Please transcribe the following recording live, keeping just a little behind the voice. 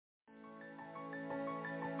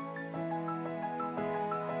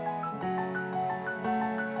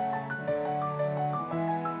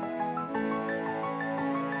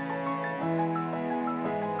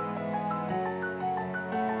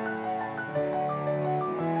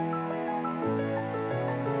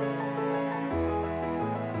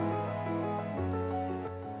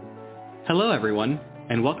Hello everyone,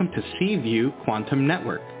 and welcome to Seaview Quantum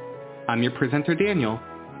Network. I'm your presenter Daniel,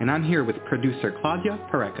 and I'm here with producer Claudia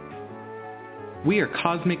Pareca. We are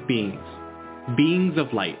cosmic beings, beings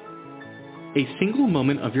of light. A single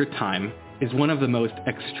moment of your time is one of the most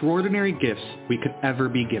extraordinary gifts we could ever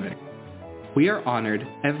be given. We are honored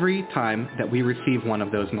every time that we receive one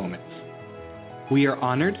of those moments. We are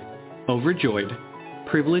honored, overjoyed,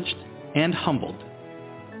 privileged, and humbled.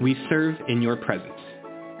 We serve in your presence.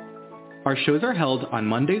 Our shows are held on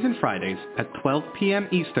Mondays and Fridays at 12 p.m.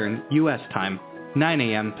 Eastern U.S. time, 9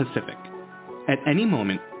 a.m. Pacific. At any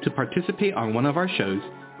moment, to participate on one of our shows,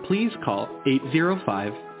 please call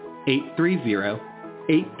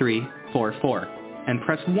 805-830-8344 and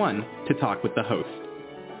press 1 to talk with the host.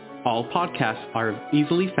 All podcasts are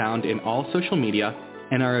easily found in all social media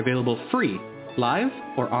and are available free, live,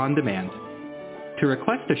 or on demand. To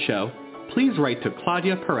request a show, please write to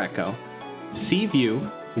Claudia Pareco,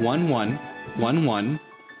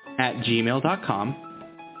 cview1111@gmail.com,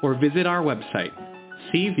 or visit our website,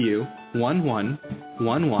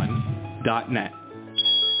 cview1111.net.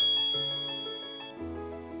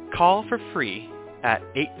 Call for free at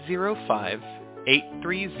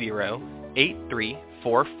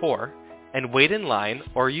 805-830-8344 and wait in line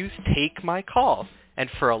or use Take My Call. And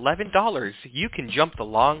for $11, you can jump the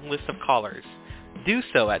long list of callers. Do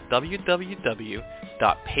so at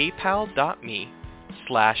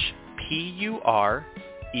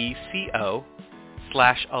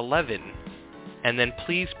www.paypal.me/PURECO/11 and then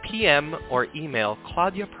please PM or email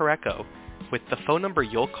Claudia Pareco with the phone number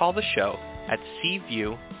you'll call the show at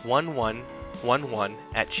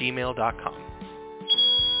cview1111@gmail.com.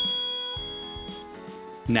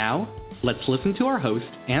 Now, let's listen to our host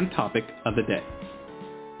and topic of the day.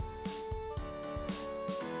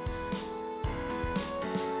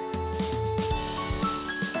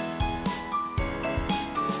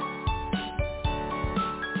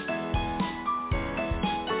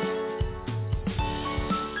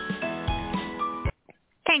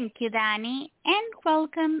 Thank you, Danny, and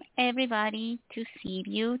welcome everybody to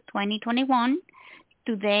Seaview 2021.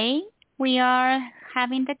 Today we are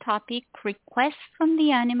having the topic Requests from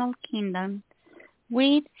the Animal Kingdom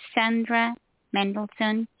with Sandra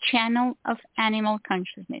Mendelsohn, Channel of Animal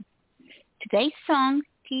Consciousness. Today's song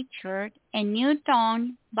featured A New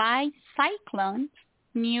Dawn by Cyclone's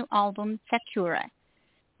new album Sakura.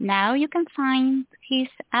 Now you can find his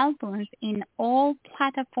albums in all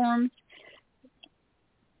platforms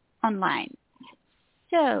online.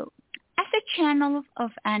 So, as a channel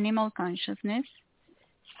of animal consciousness,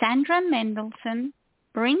 Sandra Mendelsohn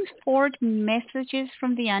brings forth messages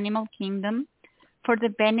from the animal kingdom for the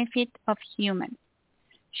benefit of humans.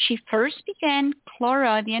 She first began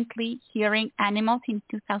clairaudiently hearing animals in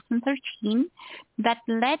 2013 that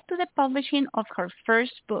led to the publishing of her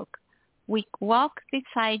first book, We Walk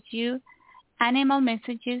Beside You, Animal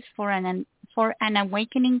Messages for an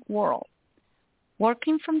Awakening World.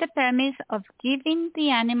 Working from the premise of giving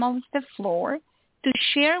the animals the floor to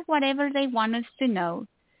share whatever they want us to know,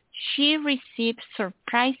 she received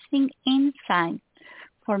surprising insights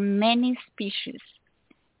for many species.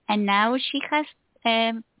 And now she has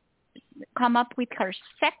come up with her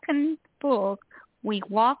second book, We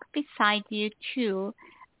Walk Beside You 2,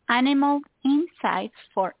 Animal Insights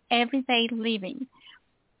for Everyday Living.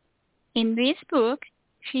 In this book,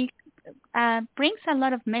 she brings a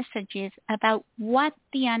lot of messages about what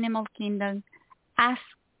the animal kingdom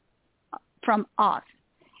asks from us.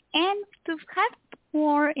 And to have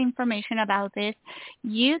more information about this,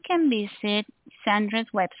 you can visit Sandra's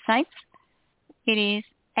website. It is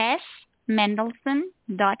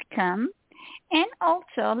smendelsohn.com. And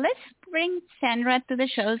also, let's bring Sandra to the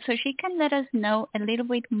show so she can let us know a little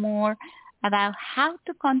bit more about how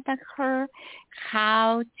to contact her,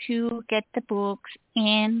 how to get the books,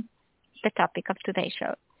 and the topic of today's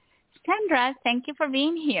show. Sandra, thank you for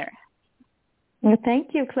being here. Well,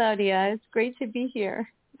 thank you, Claudia. It's great to be here.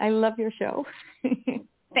 I love your show.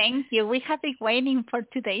 Thank you. We have been waiting for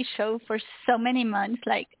today's show for so many months.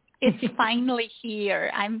 Like, it's finally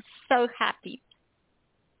here. I'm so happy.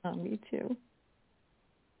 Oh, me too.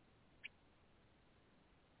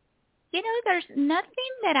 You know, there's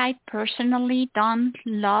nothing that I personally don't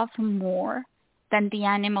love more than the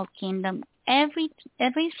animal kingdom. Ever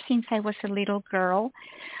since I was a little girl,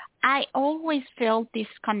 I always felt this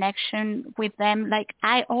connection with them. Like,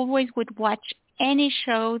 I always would watch any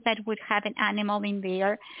show that would have an animal in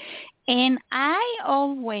there. And I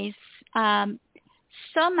always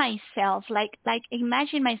saw myself, like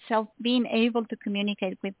imagine myself being able to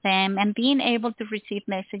communicate with them and being able to receive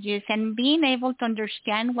messages and being able to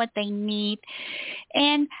understand what they need.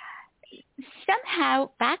 And somehow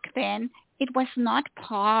back then it was not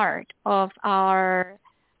part of our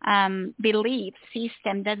belief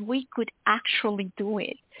system that we could actually do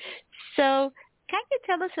it. So can you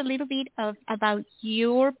tell us a little bit about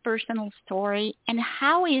your personal story and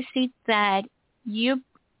how is it that you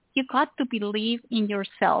got to believe in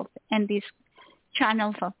yourself and these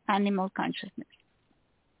channels of animal consciousness?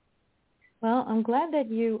 Well, I'm glad that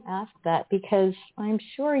you asked that because I'm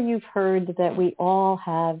sure you've heard that we all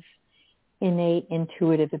have innate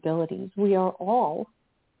intuitive abilities. We are all,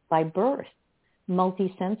 by birth,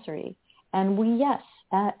 multisensory. And we, yes,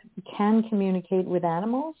 can communicate with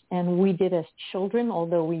animals. And we did as children,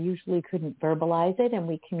 although we usually couldn't verbalize it. And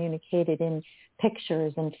we communicated in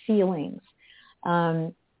pictures and feelings.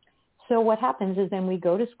 So what happens is then we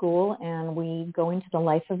go to school and we go into the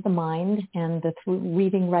life of the mind and the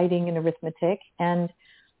reading, writing, and arithmetic. And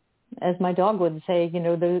as my dog would say,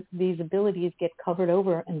 these abilities get covered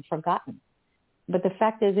over and forgotten. But the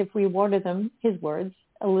fact is, if we water them, his words,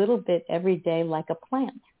 a little bit every day like a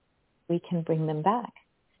plant, we can bring them back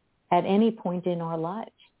at any point in our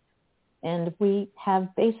lives. And we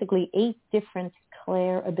have basically 8 different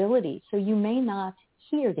clair abilities. So you may not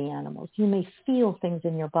hear the animals. You may feel things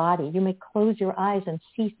in your body. You may close your eyes and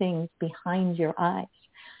see things behind your eyes,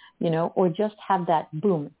 or just have that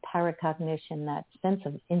boom, paracognition, that sense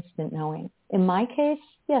of instant knowing. In my case,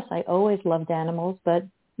 yes, I always loved animals, but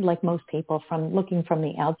like most people, from looking from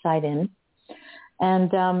the outside in. And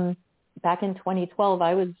back in 2012,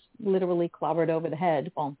 I was literally clobbered over the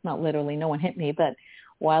head. Well, not literally, no one hit me, but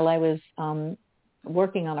while I was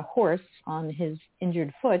working on a horse on his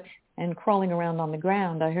injured foot and crawling around on the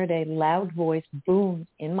ground, I heard a loud voice boom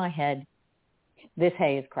in my head, "This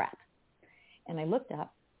hay is crap." And I looked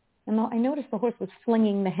up, and I noticed the horse was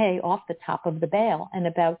flinging the hay off the top of the bale. And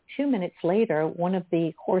about 2 minutes later, one of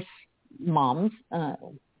the horse moms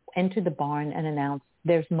entered the barn and announced,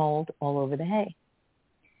 "There's mold all over the hay."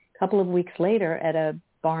 A couple of weeks later, at a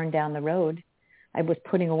barn down the road, I was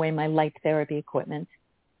putting away my light therapy equipment,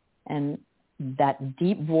 and that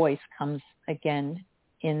deep voice comes again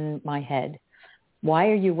in my head.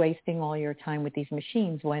 "Why are you wasting all your time with these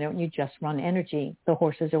machines? Why don't you just run energy? The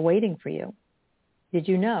horses are waiting for you. Did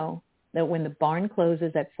you know that when the barn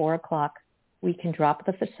closes at 4:00, we can drop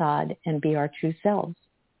the facade and be our true selves?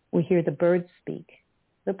 We hear the birds speak,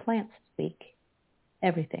 the plants speak,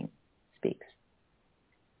 everything speaks."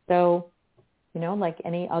 So, like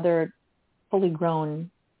any other fully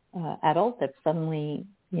grown adult that suddenly,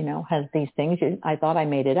 has these things, I thought I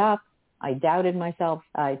made it up. I doubted myself.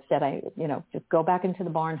 I said, just go back into the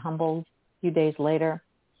barn, humbled. A few days later,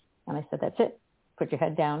 and I said, "That's it. Put your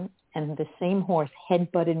head down." And the same horse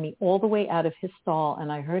head-butted me all the way out of his stall,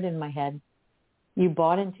 and I heard in my head, "You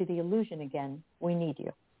bought into the illusion again. We need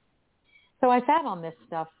you." So I sat on this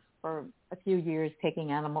stuff for a few years,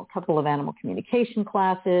 taking a couple of animal communication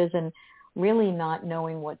classes and really not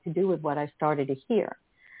knowing what to do with what I started to hear.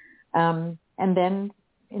 And then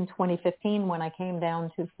in 2015, when I came down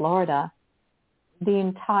to Florida, the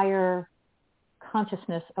entire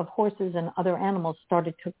consciousness of horses and other animals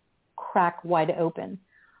started to crack wide open.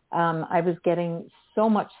 I was getting so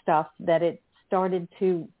much stuff that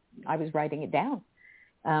I was writing it down.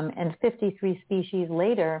 And 53 species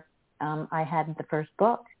later, I had the first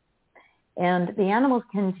book. And the animals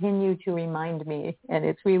continue to remind me, and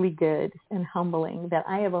it's really good and humbling, that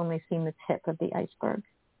I have only seen the tip of the iceberg.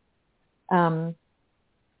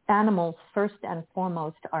 Animals, first and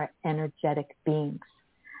foremost, are energetic beings.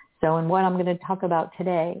 So, and what I'm going to talk about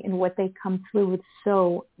today and what they come through with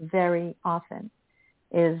so very often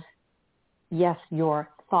is, yes, your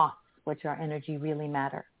thoughts, which are energy, really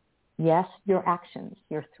matter. Yes, your actions,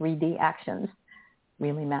 your 3D actions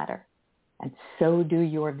really matter. And so do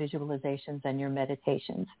your visualizations and your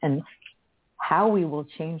meditations. And how we will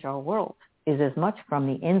change our world is as much from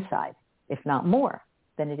the inside, if not more,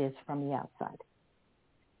 than it is from the outside.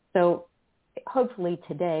 So hopefully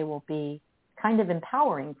today will be kind of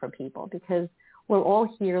empowering for people because we're all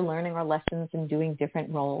here learning our lessons and doing different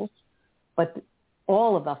roles, but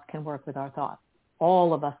all of us can work with our thoughts.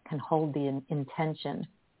 All of us can hold the intention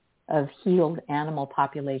of healed animal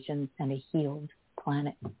populations and a healed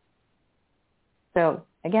planet. So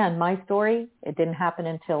again, my story, it didn't happen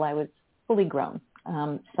until I was fully grown.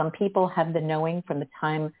 Some people have the knowing from the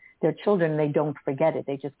time they're children. They don't forget it.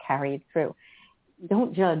 They just carry it through.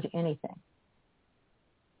 Don't judge anything.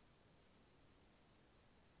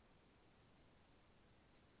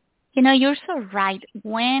 You're so right.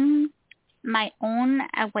 When my own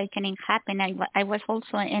awakening happened, I was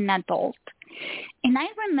also an adult. And I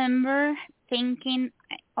remember thinking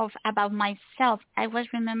about myself. I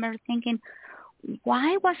remember thinking,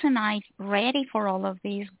 why wasn't I ready for all of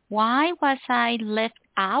this? Why was I left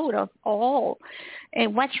out of all?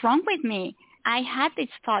 What's wrong with me? I had this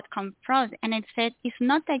thought come across, and it said, it's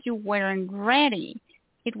not that you weren't ready.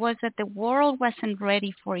 It was that the world wasn't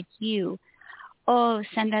ready for you. Oh,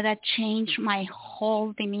 Sandra, that changed my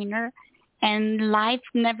whole demeanor, and life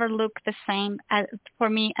never looked the same for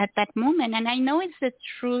me at that moment. And I know it's the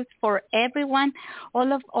truth for everyone,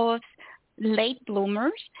 all of us late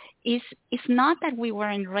bloomers. It's not that we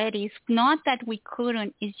weren't ready. It's not that we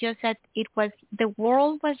couldn't. It's just that the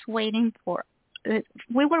world was waiting for.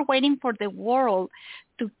 We were waiting for the world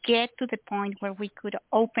to get to the point where we could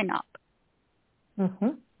open up. Mm-hmm.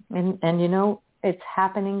 And it's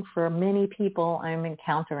happening for many people I'm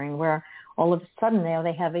encountering where all of a sudden now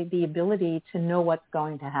they have the ability to know what's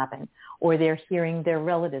going to happen, or they're hearing their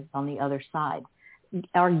relatives on the other side.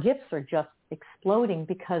 Our gifts are just exploding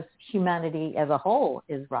because humanity as a whole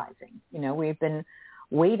is rising. We've been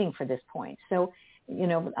waiting for this point. So,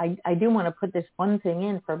 I do want to put this one thing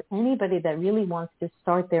in for anybody that really wants to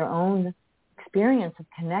start their own experience of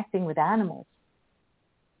connecting with animals.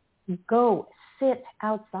 Go sit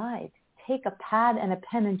outside. Take a pad and a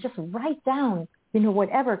pen and just write down,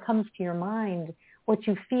 whatever comes to your mind, what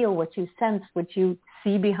you feel, what you sense, what you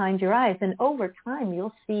see behind your eyes. And over time,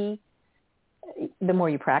 you'll see, the more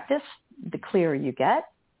you practice, the clearer you get,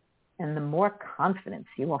 and the more confidence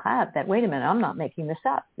you will have that, wait a minute, I'm not making this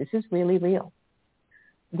up. This is really real.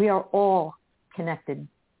 We are all connected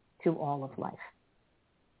to all of life.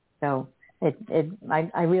 So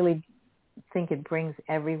I really think it brings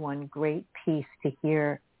everyone great peace to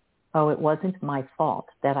hear, oh, it wasn't my fault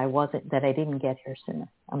that I didn't get here sooner.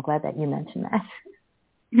 I'm glad that you mentioned that.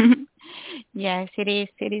 Yes, it is.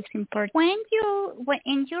 It is important. When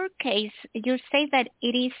in your case, you say that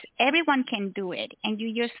it is everyone can do it, and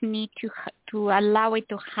you just need to allow it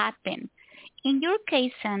to happen. In your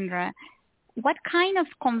case, Sandra, what kind of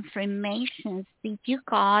confirmations did you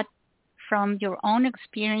got from your own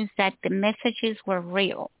experience that the messages were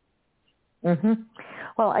real? Mm-hmm.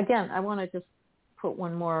 Well, again, I want to just put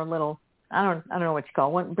one more little, I don't know what you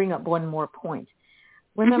call it, bring up one more point.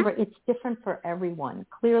 Remember, It's different for everyone.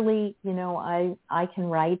 Clearly, I can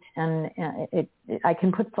write and I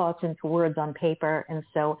can put thoughts into words on paper. And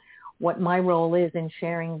so what my role is in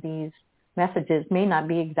sharing these messages may not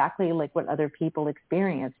be exactly like what other people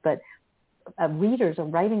experience, but readers are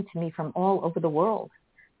writing to me from all over the world.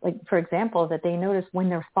 Like, for example, that they notice when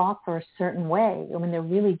their thoughts are a certain way, or when they're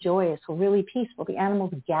really joyous or really peaceful, the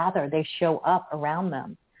animals gather, they show up around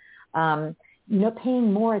them.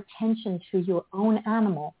 Paying more attention to your own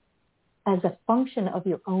animal as a function of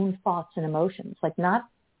your own thoughts and emotions, like not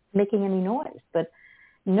making any noise, but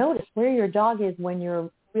notice where your dog is when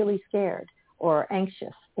you're really scared or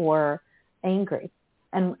anxious or angry,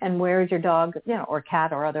 and where is your dog, or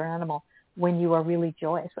cat or other animal when you are really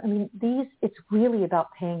joyous. I mean, it's really about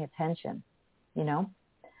paying attention,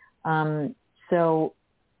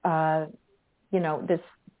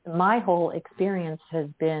 my whole experience has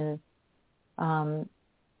been,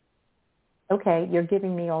 okay, you're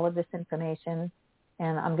giving me all of this information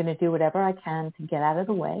and I'm going to do whatever I can to get out of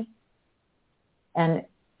the way. And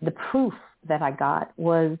the proof that I got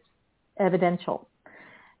was evidential.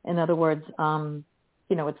 In other words,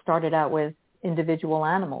 it started out with individual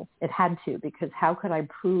animals. It had to, because how could I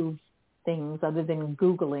prove things other than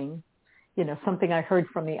Googling, something I heard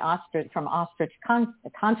from ostrich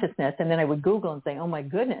consciousness, and then I would Google and say, oh my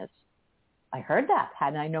goodness, I heard that.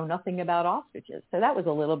 Hadn't I know nothing about ostriches? So that was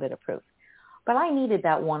a little bit of proof. But I needed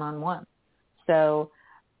that one-on-one. So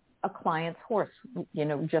a client's horse,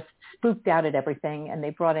 just spooked out at everything, and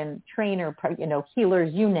they brought in trainer,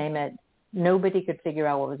 healers, you name it. Nobody could figure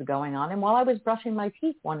out what was going on. And while I was brushing my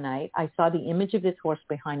teeth one night, I saw the image of this horse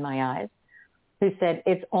behind my eyes, who said,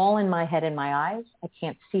 it's all in my head and my eyes. I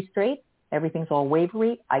can't see straight. Everything's all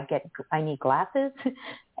wavery. I need glasses,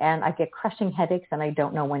 and I get crushing headaches, and I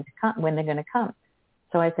don't know when they're going to come.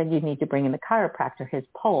 So I said, you need to bring in the chiropractor. His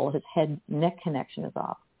pole, his head-neck connection is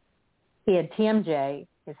off. He had TMJ.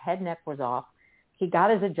 His head-neck was off. He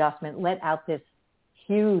got his adjustment, let out this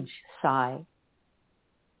huge sigh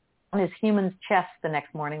on his human's chest the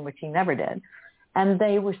next morning, which he never did. And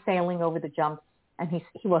they were sailing over the jumps, and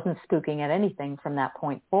he wasn't spooking at anything from that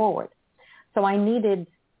point forward. So I need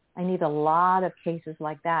a lot of cases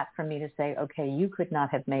like that for me to say, okay, you could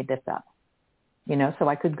not have made this up. So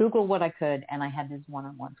I could Google what I could, and I had these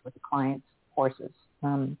one-on-ones with the clients' horses.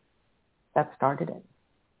 That started it.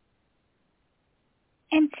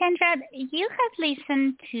 And Sandra, you have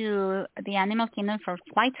listened to the Animal Kingdom for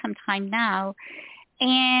quite some time now,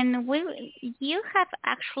 and you have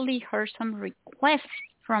actually heard some requests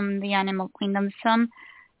from the animal kingdom some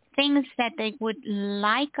things that they would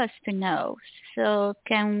like us to know. So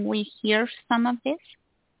can we hear some of this?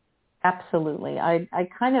 Absolutely. I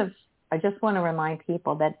just want to remind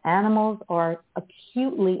people that animals are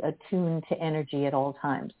acutely attuned to energy at all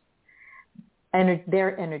times. And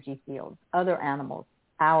their energy fields, other animals,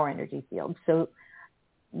 our energy fields. So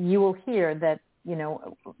you will hear that,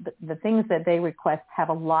 the things that they request have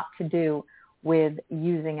a lot to do with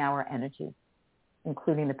using our energy,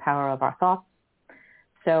 including the power of our thoughts.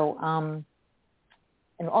 So,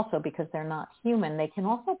 and also because they're not human, they can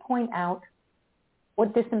also point out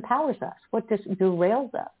what disempowers us, what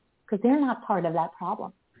derails us, because they're not part of that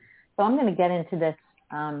problem. So I'm going to get into this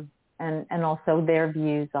and also their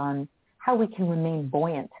views on how we can remain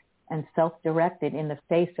buoyant and self-directed in the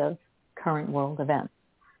face of current world events.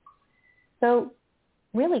 So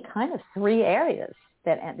really kind of three areas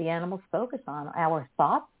that the animals focus on: our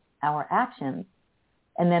thoughts, our actions,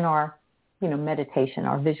 and then our, meditation,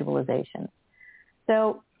 our visualization.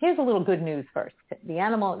 So here's a little good news first.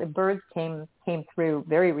 The birds came through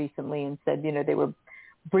very recently and said, they were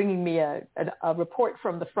bringing me a report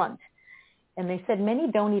from the front. And they said many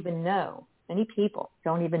people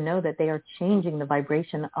don't even know that they are changing the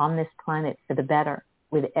vibration on this planet for the better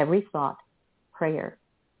with every thought, prayer,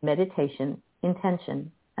 meditation,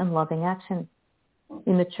 intention, and loving action.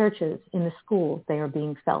 In the churches, in the schools, they are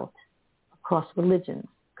being felt across religions,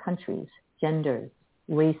 countries, genders,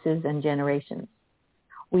 races, and generations.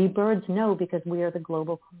 We birds know because we are the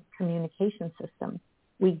global communication system.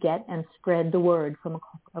 We get and spread the word from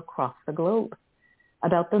across the globe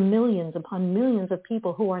about the millions upon millions of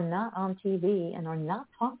people who are not on TV and are not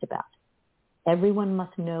talked about. Everyone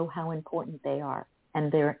must know how important they are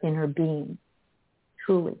and their inner being,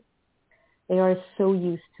 truly. They are so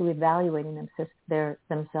used to evaluating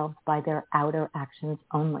themselves by their outer actions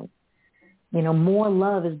only. More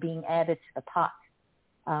love is being added to the pot.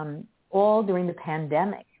 All during the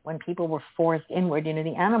pandemic, when people were forced inward,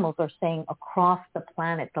 the animals are saying across the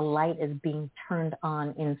planet, the light is being turned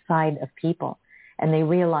on inside of people. And they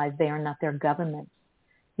realize they are not their governments.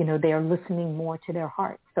 They are listening more to their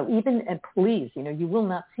hearts. So even at police, you will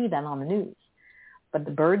not see that on the news. But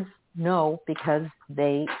the birds know because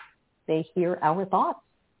they hear our thoughts.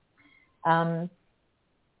 And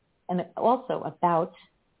also about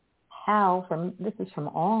how, this is from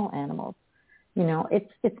all animals,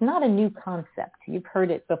 it's not a new concept. You've heard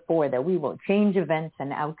it before that we will change events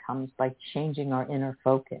and outcomes by changing our inner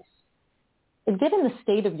focus. But given the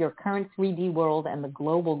state of your current 3D world and the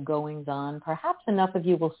global goings-on, perhaps enough of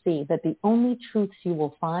you will see that the only truths you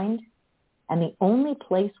will find and the only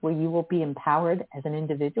place where you will be empowered as an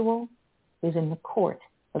individual is in the court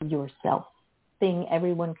of yourself. Thing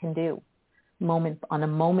everyone can do on a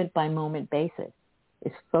moment-by-moment basis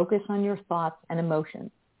is focus on your thoughts and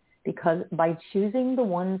emotions, because by choosing the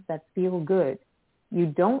ones that feel good, you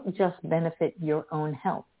don't just benefit your own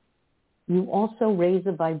health. You also raise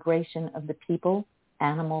the vibration of the people,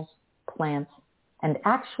 animals, plants, and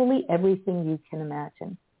actually everything you can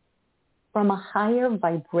imagine. From a higher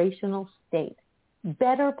vibrational state,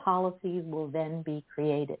 better policies will then be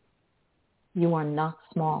created. You are not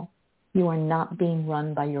small. You are not being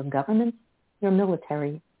run by your government, your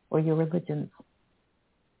military, or your religions.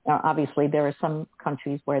 Now, obviously, there are some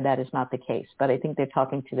countries where that is not the case, but I think they're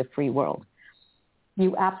talking to the free world.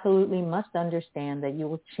 You absolutely must understand that you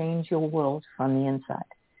will change your world from the inside.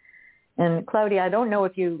 And Claudia, I don't know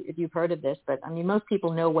if you've heard of this, but most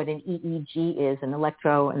people know what an EEG is, an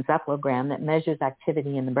electroencephalogram that measures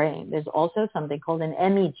activity in the brain. There's also something called an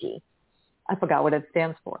MEG. I forgot what it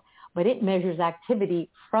stands for, but it measures activity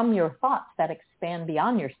from your thoughts that expand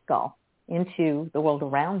beyond your skull into the world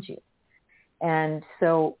around you. And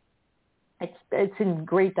so it's in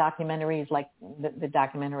great documentaries like the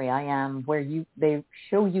documentary I Am, where they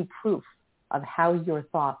show you proof of how your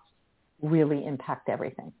thoughts really impact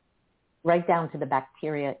everything, right down to the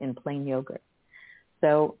bacteria in plain yogurt.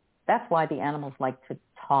 So that's why the animals like to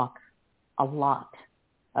talk a lot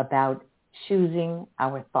about choosing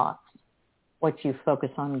our thoughts. What you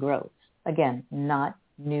focus on grows. Again, not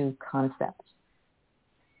new concepts.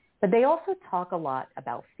 But they also talk a lot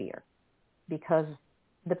about fear, because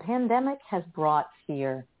the pandemic has brought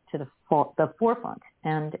fear to the forefront,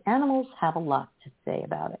 and animals have a lot to say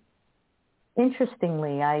about it.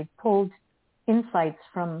 Interestingly, I pulled insights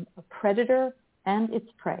from a predator and its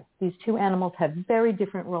prey. These two animals have very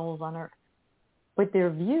different roles on Earth, but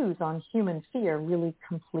their views on human fear really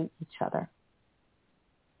complete each other.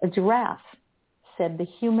 A giraffe said the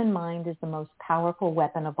human mind is the most powerful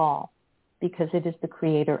weapon of all because it is the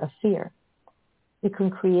creator of fear. It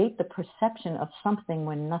can create the perception of something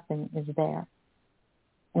when nothing is there.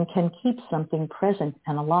 and can keep something present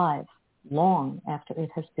and alive long after it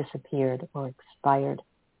has disappeared or expired.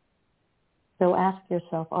 So ask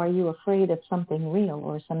yourself, are you afraid of something real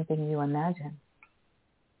or something you imagine?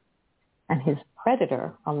 And his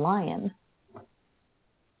predator, a lion,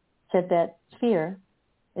 said that fear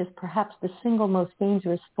is perhaps the single most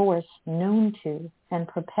dangerous force known to and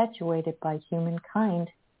perpetuated by humankind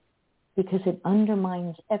because it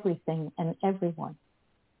undermines everything and everyone.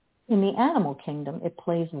 In the animal kingdom, it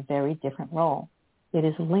plays a very different role. It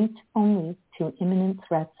is linked only to imminent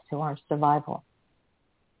threats to our survival.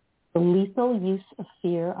 The lethal use of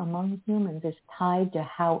fear among humans is tied to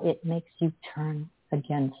how it makes you turn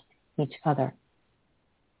against each other.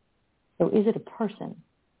 So is it a person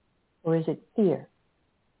or is it fear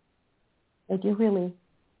that you're really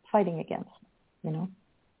fighting against,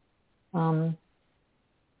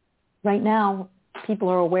 Right now, people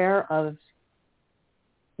are aware of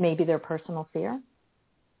maybe their personal fear,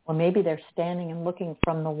 or maybe they're standing and looking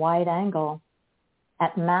from the wide angle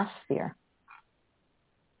at mass fear.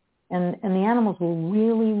 And the animals were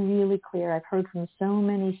really, really clear. I've heard from so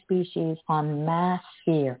many species on mass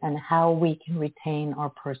fear and how we can retain our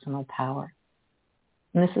personal power.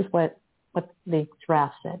 And this is what the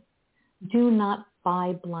giraffe said. Do not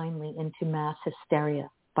buy blindly into mass hysteria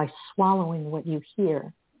by swallowing what you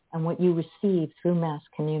hear and what you receive through mass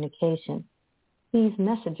communication. These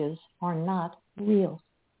messages are not real.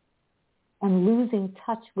 And losing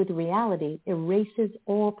touch with reality erases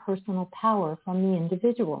all personal power from the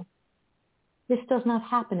individual. This does not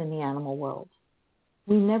happen in the animal world.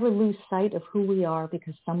 We never lose sight of who we are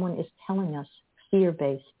because someone is telling us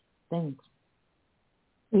fear-based things.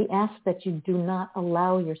 We ask that you do not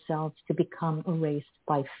allow yourselves to become erased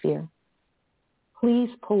by fear. Please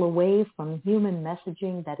pull away from human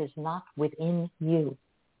messaging that is not within you.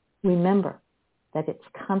 Remember that its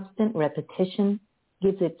constant repetition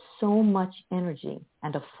gives it so much energy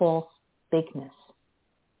and a false fakeness.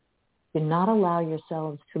 Do not allow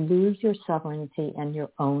yourselves to lose your sovereignty and your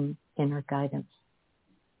own inner guidance.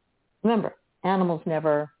 Remember, animals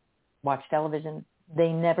never watch television.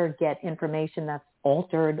 They never get information that's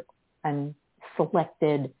altered and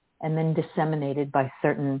selected and then disseminated by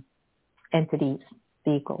certain entities,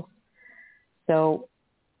 vehicles. So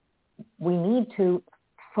we need to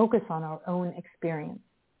focus on our own experience.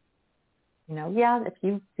 If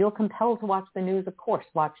you feel compelled to watch the news, of course,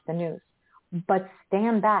 watch the news. But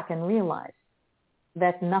stand back and realize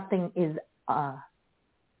that nothing is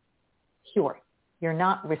pure. You're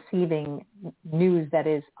not receiving news that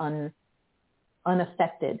is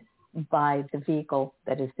unaffected by the vehicle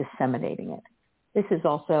that is disseminating it. This is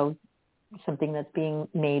also something that's being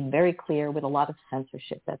made very clear with a lot of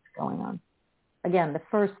censorship that's going on. Again, the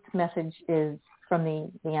first message is from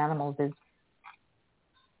the animals is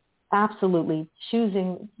absolutely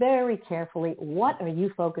choosing very carefully what are you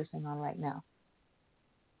focusing on right now,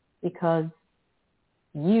 because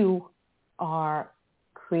you are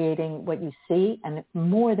creating what you see, and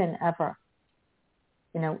more than ever,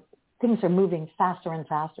 things are moving faster and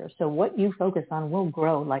faster. So what you focus on will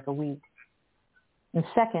grow like a weed. And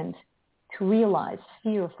second, to realize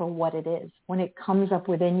fear for what it is. When it comes up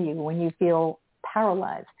within you, when you feel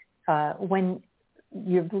paralyzed, when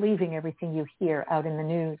you're believing everything you hear out in the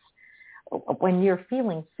news, when you're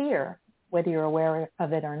feeling fear, whether you're aware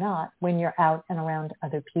of it or not, when you're out and around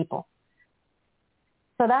other people.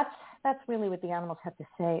 So that's really what the animals have to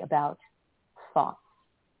say about thoughts.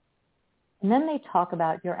 And then they talk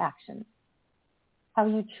about your actions, how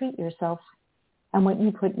you treat yourself and what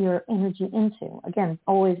you put your energy into. Again,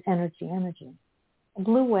 always energy, energy. A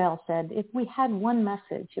blue whale said, if we had one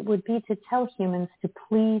message, it would be to tell humans to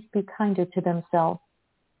please be kinder to themselves.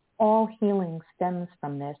 All healing stems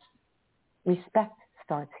from this. Respect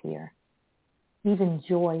starts here. Even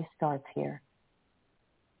joy starts here.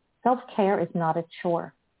 Self-care is not a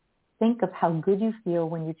chore. Think of how good you feel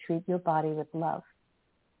when you treat your body with love.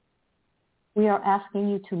 We are asking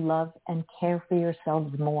you to love and care for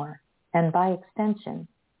yourselves more. And by extension,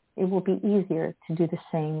 it will be easier to do the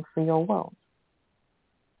same for your world.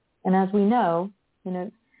 And as we know,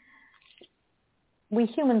 we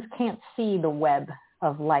humans can't see the web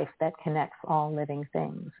of life that connects all living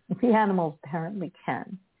things. The animals apparently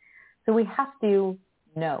can. So we have to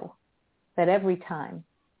know that every time,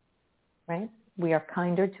 right, we are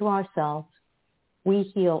kinder to ourselves, we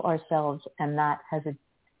heal ourselves, and that has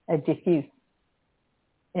a diffuse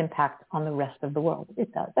impact on the rest of the world.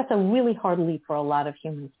 It does. That's a really hard leap for a lot of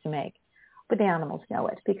humans to make. But the animals know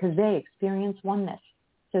it because they experience oneness.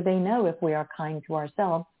 So they know if we are kind to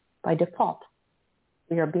ourselves, by default,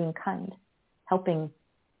 we are being kind, helping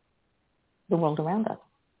the world around us.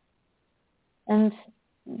 And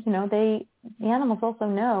the animals also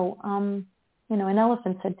know, an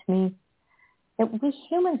elephant said to me that we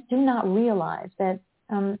humans do not realize that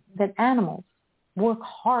animals work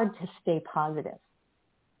hard to stay positive.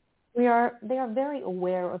 They are very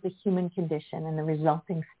aware of the human condition and the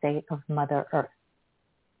resulting state of Mother Earth.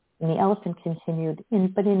 And the elephant continued,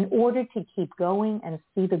 but in order to keep going and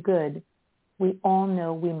see the good, we all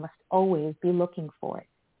know we must always be looking for it.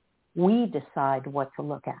 We decide what to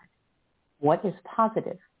look at. What is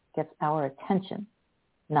positive gets our attention,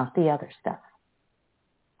 not the other stuff.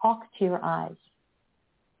 Talk to your eyes.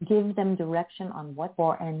 Give them direction on what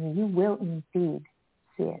for, and you will indeed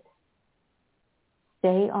see it.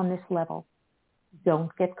 Stay on this level.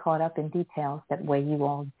 Don't get caught up in details that weigh you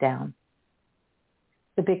all down.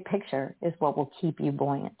 The big picture is what will keep you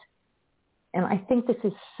buoyant. And I think this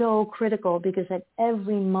is so critical because at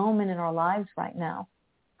every moment in our lives right now,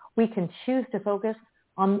 we can choose to focus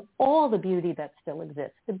on all the beauty that still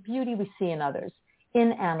exists, the beauty we see in others,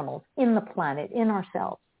 in animals, in the planet, in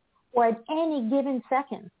ourselves. Or at any given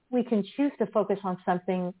second, we can choose to focus on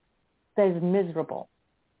something that is miserable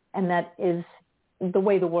and that is the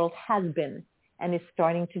way the world has been and is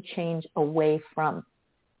starting to change away from.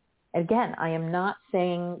 Again, I am not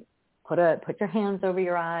saying put your hands over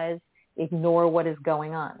your eyes, ignore what is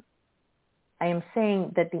going on. I am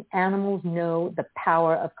saying that the animals know the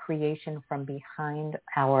power of creation from behind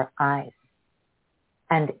our eyes.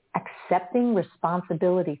 And accepting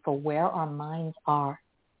responsibility for where our minds are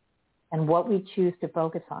and what we choose to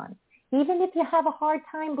focus on. Even if you have a hard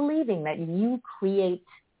time believing that you create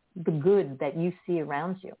the good that you see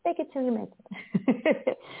around you, make it till you make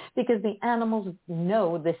it. Because the animals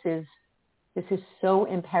know this is so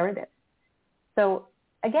imperative. So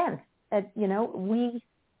again,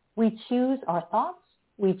 we choose our thoughts.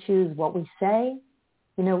 We choose what we say.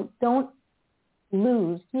 Don't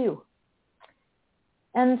lose you.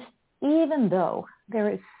 And even though there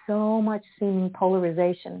is so much seeming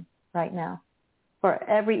polarization right now for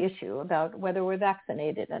every issue about whether we're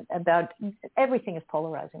vaccinated and about everything is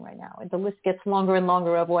polarizing right now. The list gets longer and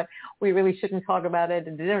longer of what we really shouldn't talk about at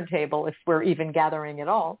the dinner table if we're even gathering at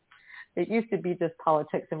all. It used to be just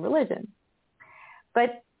politics and religion.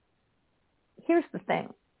 But here's the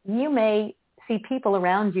thing. You may see people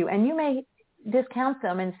around you and you may discount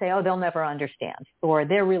them and say, oh, they'll never understand, or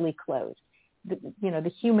they're really closed.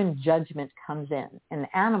 The human judgment comes in, and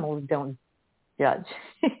animals don't judge.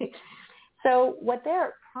 So what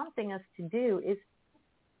they're prompting us to do is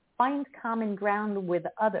find common ground with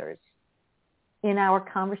others in our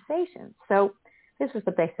conversations. So this is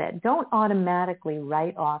what they said. Don't automatically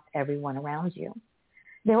write off everyone around you.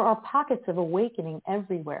 There are pockets of awakening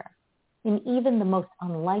everywhere, in even the most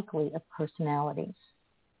unlikely of personalities.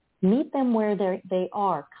 Meet them where they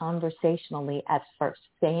are conversationally at first.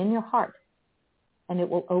 Stay in your heart, and it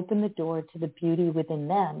will open the door to the beauty within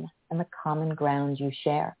them and the common ground you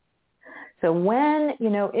share. So when,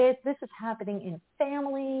 this is happening in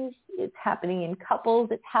families, it's happening in couples,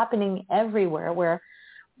 it's happening everywhere where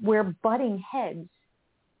we're butting heads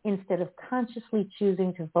instead of consciously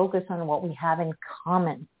choosing to focus on what we have in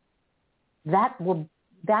common. That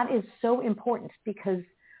is so important because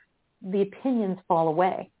the opinions fall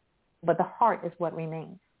away, but the heart is what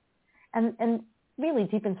remains. And really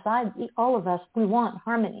deep inside, all of us, we want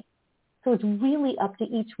harmony. So it's really up to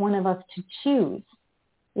each one of us to choose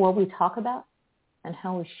what we talk about and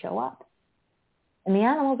how we show up. And the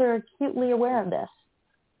animals are acutely aware of this.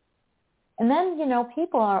 And then,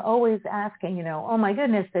 people are always asking, oh my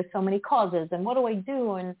goodness, there's so many causes and what do I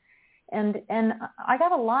do? And I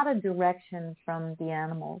got a lot of direction from the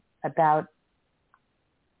animals about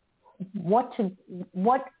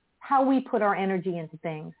how we put our energy into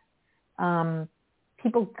things.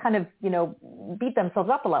 People kind of, beat themselves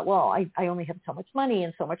up a lot. Well, I only have so much money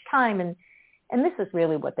and so much time. And this is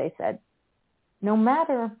really what they said. No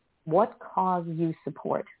matter what cause you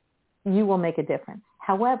support, you will make a difference.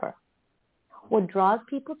 However, what draws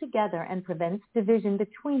people together and prevents division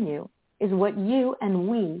between you is what you and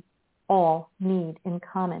we all need in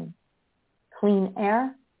common. Clean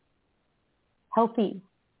air, healthy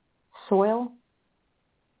soil,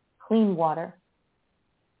 clean water,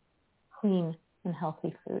 clean and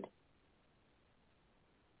healthy food.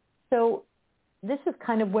 So this is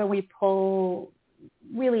kind of where we pull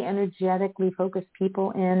really energetically focused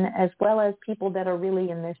people in, as well as people that are really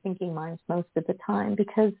in their thinking minds most of the time,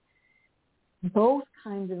 because both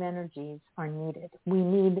kinds of energies are needed. We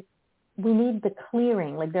need the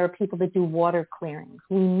clearing, like there are people that do water clearings.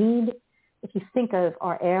 We need, if you think of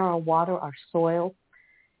our air, our water, our soil,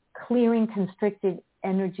 clearing constricted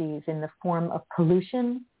energies in the form of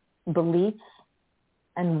pollution, beliefs,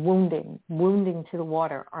 and wounding to the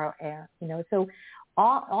water or air. So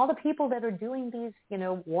all the people that are doing these,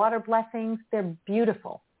 water blessings, they're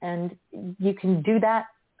beautiful, and you can do that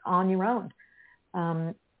on your own.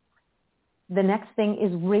 The next thing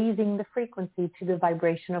is raising the frequency to the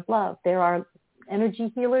vibration of love. There are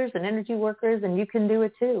energy healers and energy workers, and you can do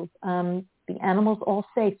it too. The animals all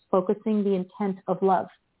say focusing the intent of love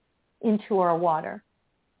into our water,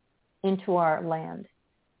 into our land.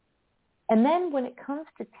 And then when it comes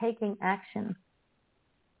to taking action,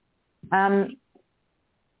 I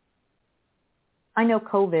know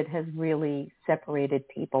COVID has really separated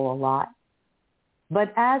people a lot.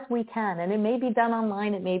 But as we can, and it may be done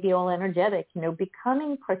online, it may be all energetic,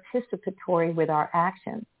 becoming participatory with our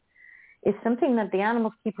actions is something that the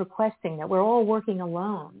animals keep requesting, that we're all working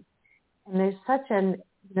alone. And there's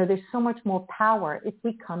there's so much more power if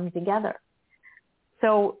we come together.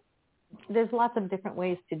 So there's lots of different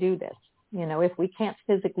ways to do this. If we can't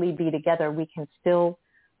physically be together, we can still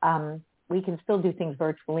do things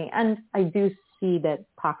virtually. And I do see that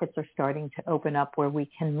pockets are starting to open up where we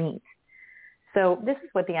can meet. So this is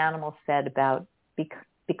what the animals said about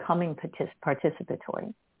becoming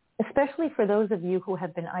participatory, especially for those of you who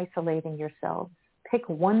have been isolating yourselves. Pick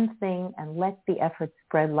one thing and let the effort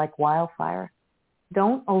spread like wildfire.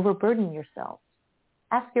 Don't overburden yourselves.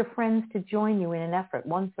 Ask your friends to join you in an effort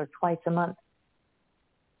once or twice a month.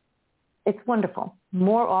 It's wonderful.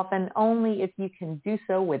 More often, only if you can do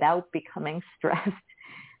so without becoming stressed.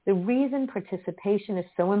 The reason participation is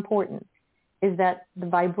so important is that the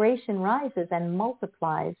vibration rises and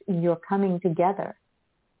multiplies in your coming together,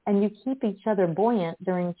 and you keep each other buoyant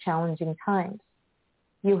during challenging times.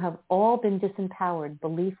 You have all been disempowered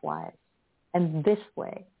belief-wise, and this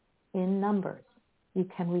way, in numbers, you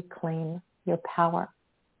can reclaim your power.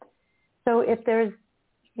 So if there's,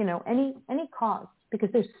 any cause, because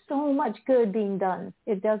there's so much good being done,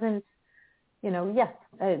 it doesn't,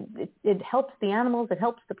 it helps the animals, it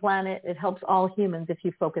helps the planet, it helps all humans if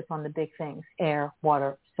you focus on the big things: air,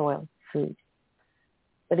 water, soil, food.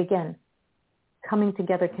 But again, coming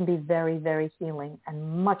together can be very, very healing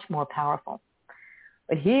and much more powerful.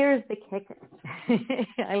 But here's the kicker.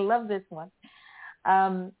 I love this one.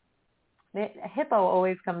 The hippo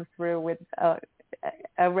always comes through with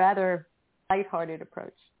a rather lighthearted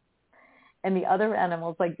approach. And the other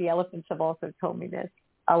animals, like the elephants, have also told me this.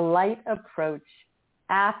 A light approach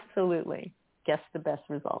absolutely gets the best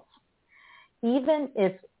results. Even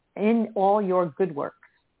if in all your good works,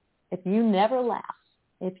 if you never laugh,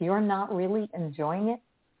 if you're not really enjoying it,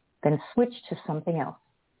 then switch to something else.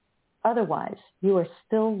 Otherwise, you are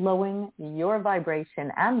still lowering your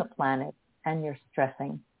vibration and the planet, and you're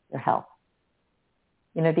stressing your health.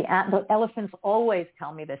 The elephants always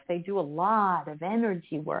tell me this. They do a lot of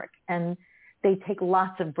energy work, and they take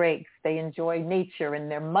lots of breaks. They enjoy nature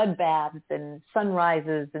and their mud baths and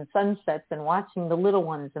sunrises and sunsets and watching the little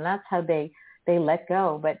ones, and that's how they let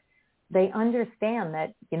go. But they understand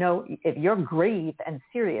that, if you're grave and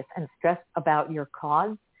serious and stressed about your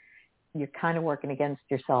cause, you're kind of working against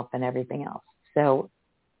yourself and everything else. So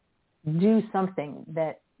do something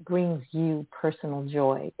that brings you personal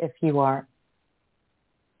joy if you are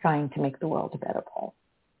trying to make the world a better place.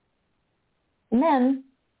 And then,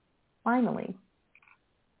 finally,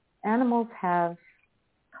 animals have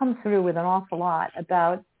come through with an awful lot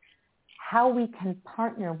about how we can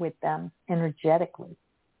partner with them energetically.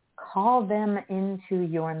 Call them into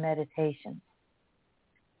your meditation.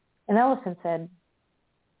 An elephant said,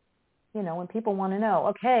 when people want to know,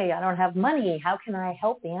 okay, I don't have money, how can I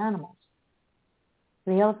help the animals?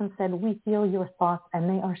 The elephant said, we feel your thoughts and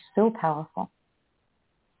they are so powerful.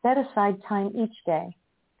 Set aside time each day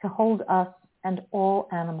to hold us and all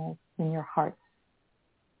animals in your hearts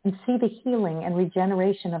and see the healing and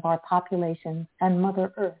regeneration of our populations and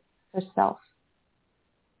Mother Earth herself.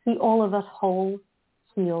 See all of us whole,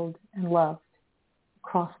 healed, and loved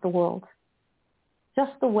across the world.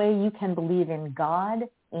 Just the way you can believe in God,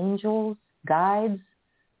 angels, guides,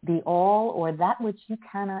 the all, or that which you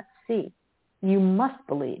cannot see, you must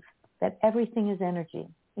believe that everything is energy,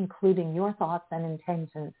 including your thoughts and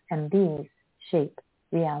intentions, and these shape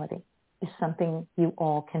reality. Is something you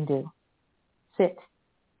all can do. Sit,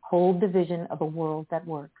 hold the vision of a world that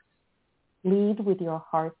works. Lead with your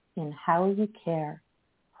heart in how you care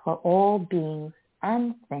for all beings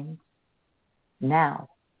and things. Now,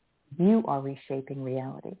 you are reshaping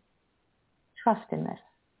reality. Trust in this.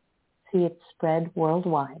 See it spread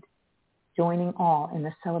worldwide, joining all in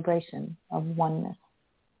the celebration of oneness.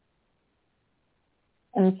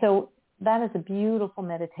 And so that is a beautiful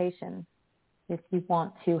meditation if you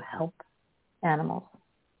want to help animals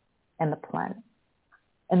and the planet.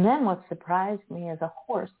 And then what surprised me as a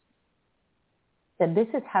horse said, this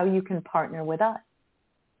is how you can partner with us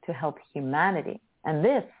to help humanity. And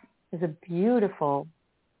this is a beautiful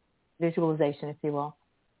visualization, if you will,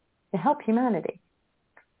 to help humanity.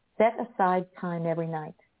 Set aside time every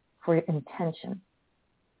night for intention.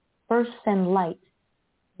 First, send light.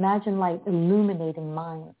 Imagine light illuminating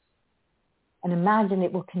minds. And imagine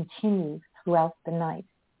it will continue throughout the night.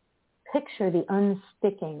 Picture the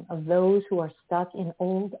unsticking of those who are stuck in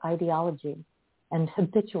old ideology and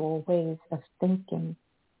habitual ways of thinking.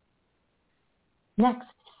 Next,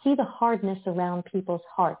 see the hardness around people's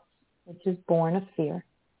hearts, which is born of fear,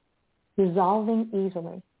 dissolving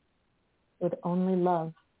easily with only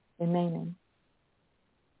love remaining.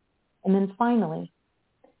 And then finally,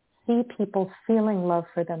 see people feeling love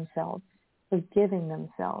for themselves, forgiving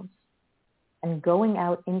themselves, and going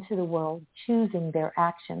out into the world, choosing their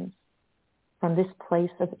actions from this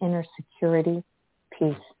place of inner security,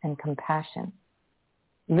 peace, and compassion.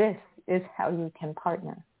 This is how you can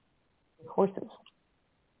partner with horses.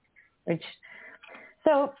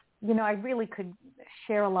 So, I really could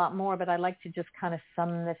share a lot more, but I'd like to just kind of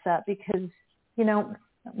sum this up because,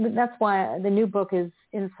 that's why the new book is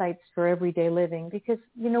Insights for Everyday Living, because,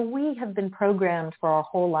 we have been programmed for our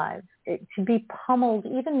whole lives to be pummeled,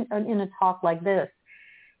 even in a talk like this.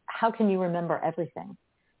 How can you remember everything?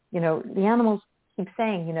 The animals keep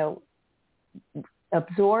saying,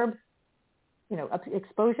 absorb,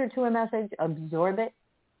 exposure to a message, absorb it,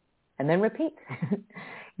 and then repeat.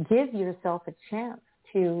 Give yourself a chance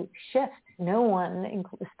to shift. No one,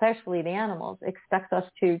 especially the animals, expects us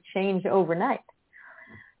to change overnight.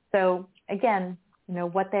 So again,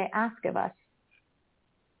 what they ask of us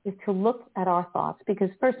is to look at our thoughts, because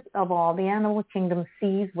first of all, the animal kingdom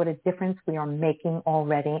sees what a difference we are making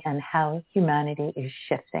already and how humanity is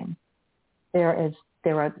shifting. There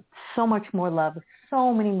are so much more love,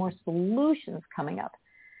 so many more solutions coming up.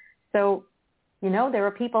 So, there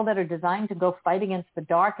are people that are designed to go fight against the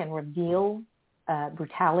dark and reveal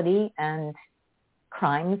brutality and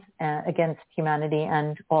crimes against humanity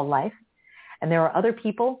and all life. And there are other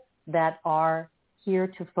people that are here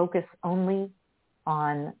to focus only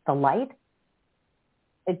on the light.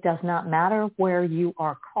 It does not matter where you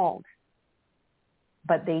are called,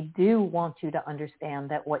 but they do want you to understand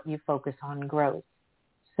that what you focus on grows.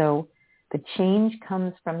 So the change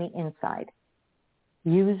comes from the inside,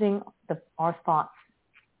 using our thoughts,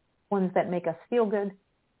 ones that make us feel good,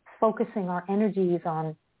 focusing our energies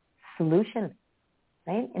on solutions,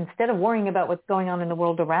 right? Instead of worrying about what's going on in the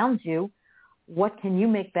world around you, what can you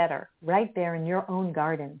make better right there in your own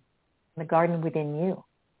garden, the garden within you?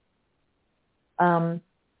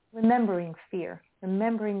 Remembering fear,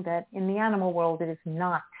 remembering that in the animal world it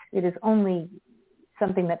is only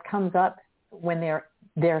something that comes up when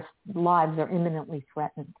their lives are imminently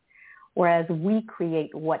threatened. Whereas we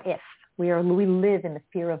create what if. We live in the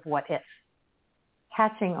fear of what if.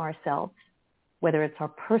 Catching ourselves, whether it's our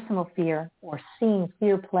personal fear or seeing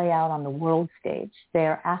fear play out on the world stage, they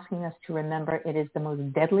are asking us to remember it is the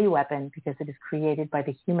most deadly weapon because it is created by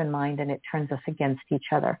the human mind and it turns us against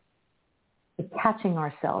each other. But catching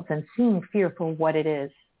ourselves and seeing fear for what it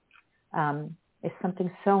is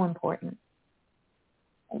something so important.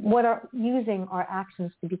 Using our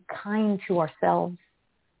actions to be kind to ourselves,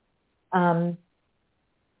 to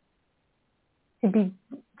be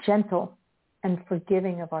gentle and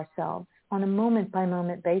forgiving of ourselves on a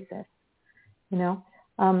moment-by-moment basis,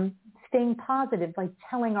 staying positive by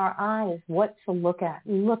telling our eyes what to look at,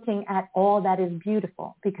 looking at all that is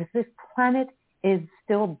beautiful, because this planet is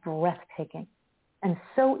still breathtaking, and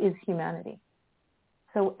so is humanity.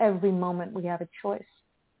 So every moment we have a choice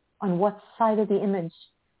on what side of the image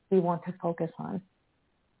we want to focus on.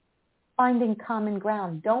 Finding common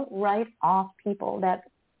ground. Don't write off people that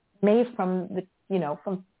may from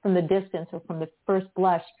the distance or from the first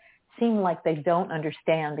blush seem like they don't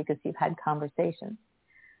understand because you've had conversations.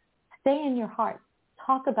 Stay in your heart.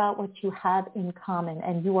 Talk about what you have in common,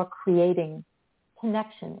 and you are creating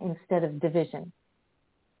connection instead of division.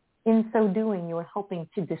 In so doing, you are helping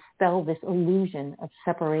to dispel this illusion of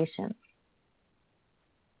separation.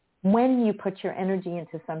 When you put your energy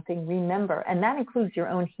into something, remember, and that includes your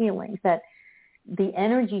own healing, that the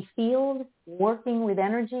energy field, working with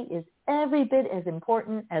energy, is every bit as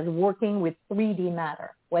important as working with 3D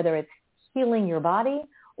matter, whether it's healing your body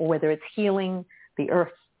or whether it's healing the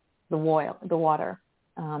earth, the water,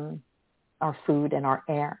 our food, and our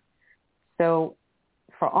air. So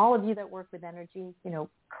for all of you that work with energy,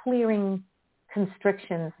 clearing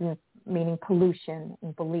constrictions, meaning pollution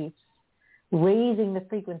and beliefs, raising the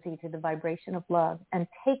frequency to the vibration of love, and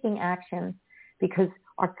taking action, because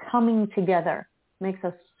our coming together makes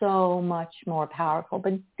us so much more powerful.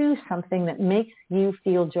 But do something that makes you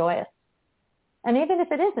feel joyous. And even if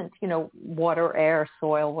it isn't, water, air,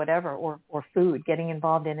 soil, whatever, or food, getting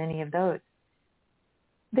involved in any of those,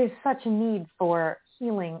 there's such a need for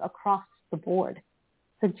healing across the board.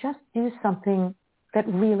 So just do something that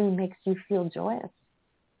really makes you feel joyous.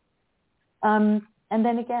 And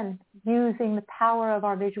then again, using the power of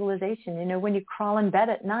our visualization. When you crawl in bed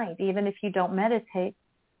at night, even if you don't meditate,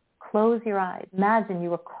 close your eyes. Imagine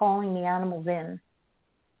you are calling the animals in.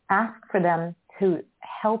 Ask for them to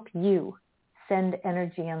help you send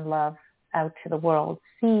energy and love out to the world.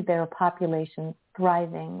 See their populations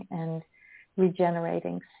thriving and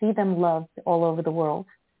regenerating. See them loved all over the world.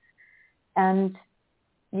 And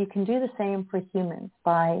you can do the same for humans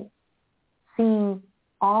by seeing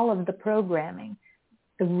all of the programming,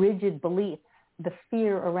 the rigid beliefs, the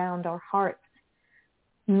fear around our hearts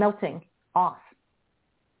melting off,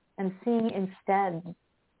 and seeing instead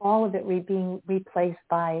all of it being replaced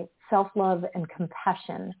by self-love and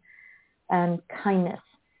compassion and kindness.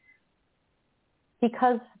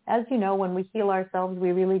 Because, as you know, when we heal ourselves,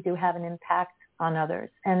 we really do have an impact on others.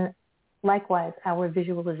 And likewise, our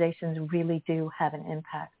visualizations really do have an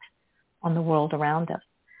impact on the world around us.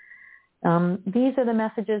 These are the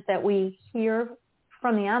messages that we hear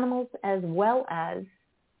from the animals, as well as,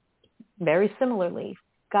 very similarly,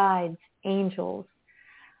 guides, angels,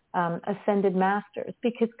 ascended masters,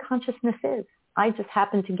 because consciousness is. I just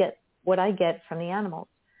happen to get what I get from the animals.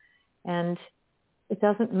 And it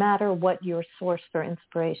doesn't matter what your source for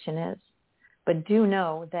inspiration is. But do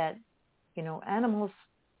know that, animals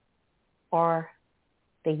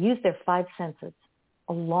they use their 5 senses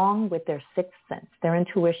along with their 6th sense, their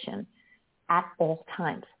intuition, at all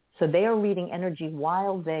times. So they are reading energy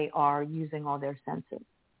while they are using all their senses.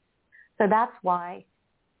 So that's why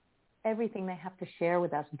everything they have to share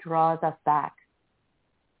with us draws us back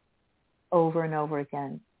over and over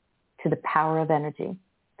again to the power of energy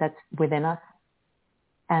that's within us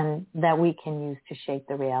and that we can use to shape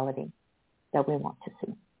the reality that we want to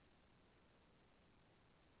see.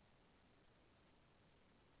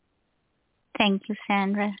 Thank you,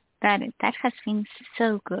 Sandra. That has been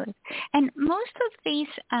so good. And most of these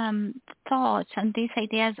thoughts and these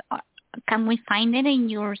ideas, can we find it in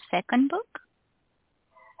your second book?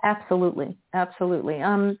 Absolutely. Absolutely.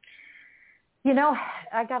 I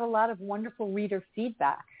got a lot of wonderful reader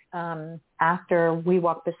feedback after We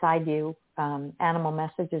Walk Beside You, Animal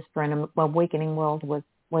Messages for an Awakening World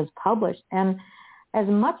was published. And as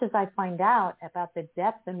much as I find out about the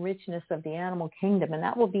depth and richness of the animal kingdom, and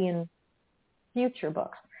that will be in future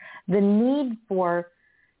books, the need for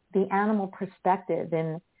the animal perspective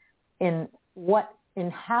in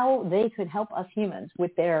how they could help us humans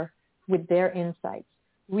with their insights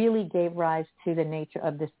really gave rise to the nature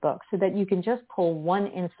of this book, so that you can just pull one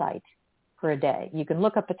insight for a day. You can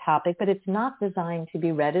look up a topic, but it's not designed to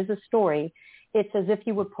be read as a story. It's as if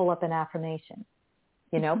you would pull up an affirmation,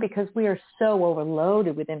 because we are so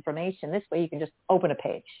overloaded with information. This way you can just open a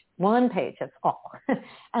page, one page, that's all,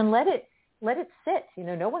 and let it sit.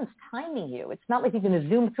 No one's timing you. It's not like you're going to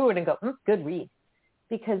zoom through it and go, good read.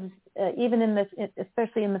 Because even in this,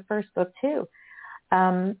 especially in the first book too,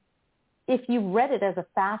 if you read it as a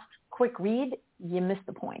fast, quick read, you miss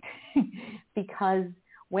the point. Because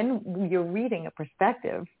when you're reading a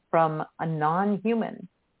perspective from a non-human,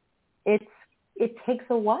 it takes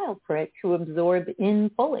a while for it to absorb in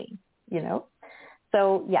fully,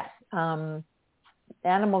 So yes,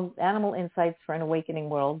 Animal Insights for an Awakening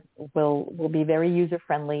World will be very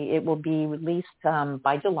user-friendly. It will be released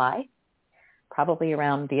by July, probably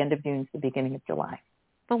around the end of June to the beginning of July.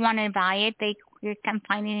 If we want to buy it, you can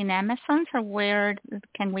find it in Amazon, or where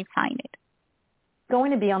can we find it?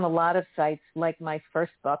 Going to be on a lot of sites like my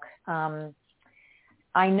first book.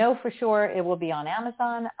 I know for sure it will be on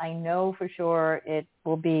Amazon. I know for sure it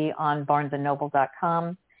will be on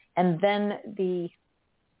barnesandnoble.com. And then the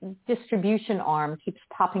distribution arm keeps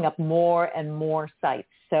popping up more and more sites.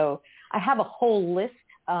 So I have a whole list,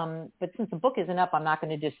 but since the book isn't up, I'm not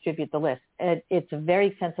going to distribute the list. It's a very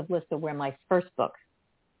extensive list of where my first book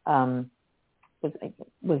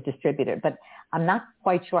was distributed, but I'm not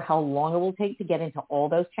quite sure how long it will take to get into all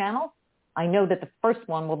those channels. I know that the first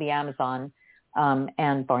one will be Amazon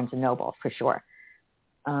and Barnes & Noble for sure.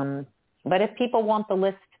 But if people want the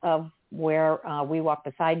list of where We Walk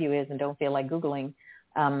Beside You is and don't feel like Googling,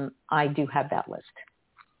 I do have that list.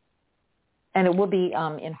 And it will be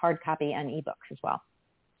in hard copy and ebooks as well.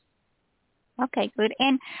 Okay, good.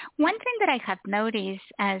 And one thing that I have noticed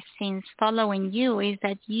since following you is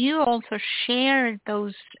that you also share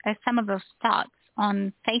those some of those thoughts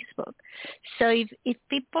on Facebook. So if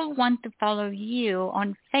people want to follow you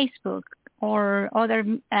on Facebook or other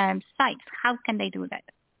sites, how can they do that?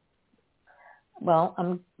 Well,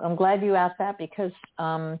 I'm glad you asked that because,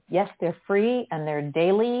 yes, they're free and they're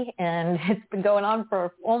daily, and it's been going on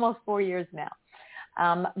for almost 4 years now.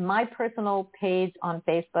 My personal page on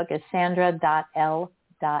Facebook is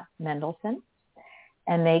sandra.l.mendelson,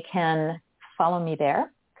 and they can follow me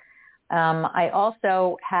there. I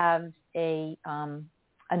also have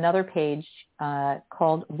another page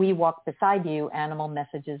called We Walk Beside You, Animal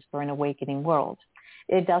Messages for an Awakening World.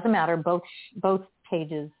 It doesn't matter. Both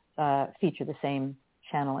pages feature the same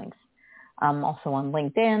channelings. I'm also on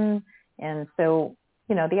LinkedIn. And so,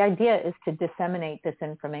 the idea is to disseminate this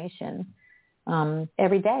information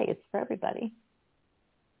every day. It's for everybody.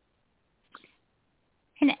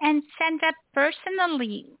 And Sandra,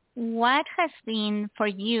 personally, what has been for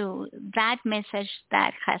you that message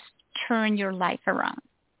that has turned your life around?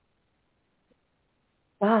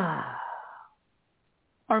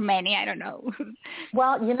 Or many, I don't know.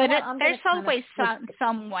 Well, but there's always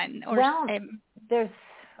someone. Or there's,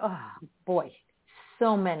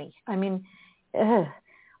 so many. I mean,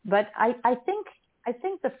 but I think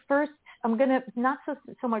the first, I'm going to not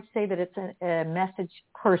so much say that it's a message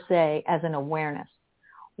per se as an awareness.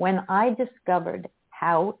 When I discovered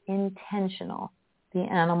how intentional the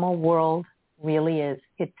animal world really is,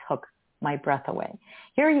 it took my breath away.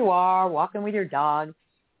 Here you are walking with your dog,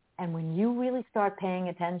 and when you really start paying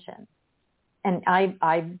attention, and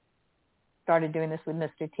I started doing this with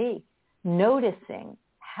Mr. T, noticing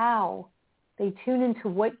how they tune into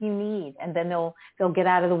what you need, and then they'll get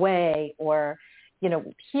out of the way, or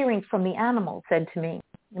hearing from the animal said to me,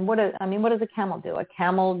 and what does a camel do? A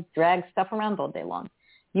camel drags stuff around all day long.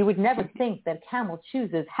 You would never think that a camel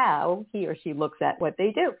chooses how he or she looks at what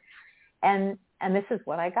they do. And this is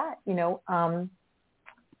what I got,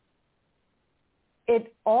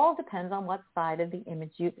 it all depends on what side of the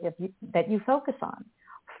image that you focus on.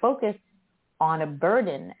 Focus on a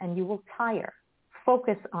burden and you will tire.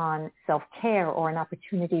 Focus on self-care or an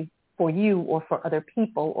opportunity for you or for other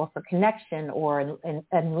people or for connection or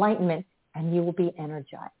enlightenment, and you will be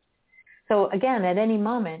energized. So again, at any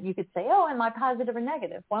moment, you could say, oh, am I positive or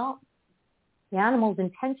negative? Well, the animal's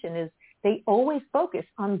intention is they always focus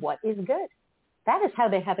on what is good. That is how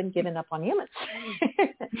they haven't given up on humans.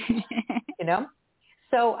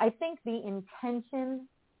 So I think the intention,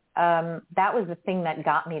 that was the thing that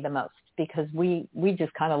got me the most, because we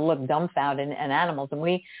just kind of look dumbfounded in animals, and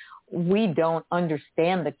we don't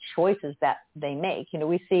understand the choices that they make.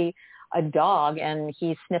 We see a dog and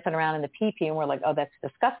he's sniffing around in the pee-pee and we're like, oh, that's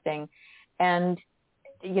disgusting. And,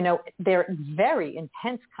 they're very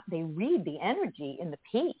intense. They read the energy in the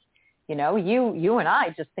pee. You and I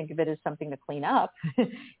just think of it as something to clean up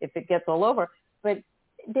if it gets all over. But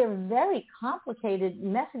they're very complicated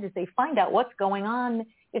messages. They find out what's going on.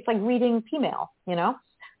 It's like reading female,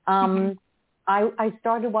 I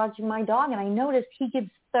started watching my dog, and I noticed he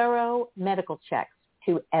gives thorough medical checks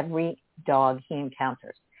to every dog he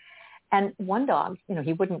encounters. And one dog,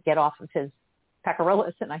 he wouldn't get off of his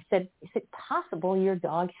pecorollis. And I said, is it possible your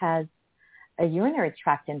dog has a urinary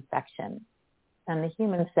tract infection? And the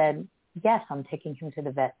human said, yes, I'm taking him to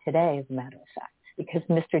the vet today, as a matter of fact, because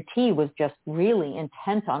Mr. T was just really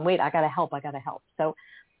intent on, wait, I got to help. So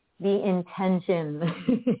the intention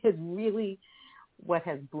is really what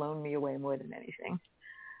has blown me away more than anything.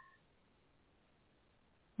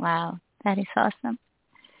 Wow, that is awesome.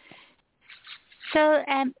 So,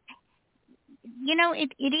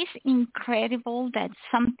 it is incredible that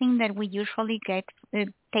something that we usually take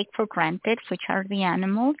for granted, which are the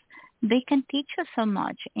animals, they can teach us so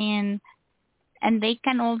much, and they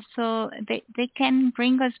can also they can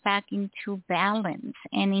bring us back into balance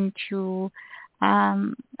and into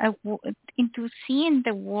seeing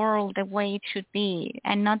the world the way it should be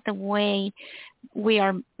and not the way we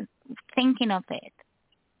are thinking of it.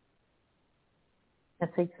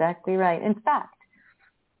 That's exactly right. In fact,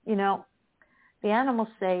 the animals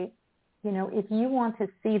say, if you want to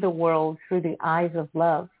see the world through the eyes of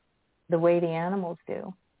love, the way the animals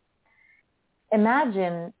do,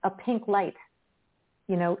 imagine a pink light,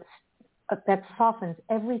 that softens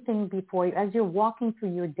everything before you. As you're walking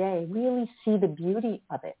through your day, really see the beauty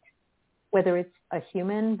of it. Whether it's a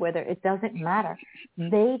human, whether it doesn't matter.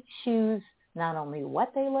 They choose not only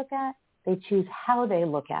what they look at, they choose how they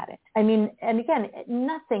look at it. I mean, and again,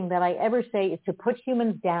 nothing that I ever say is to put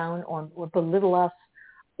humans down or belittle us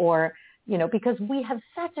or, because we have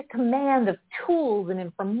such a command of tools and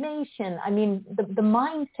information. I mean, the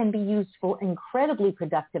mind can be used for incredibly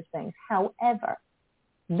productive things. However,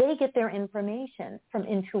 they get their information from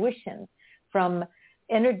intuition, from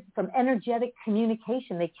energetic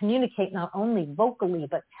communication. They communicate not only vocally,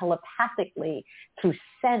 but telepathically through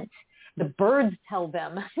scent. The birds tell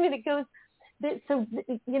them. I mean, it goes, so,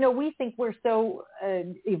 we think we're so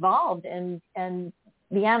evolved and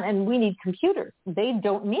we need computers. They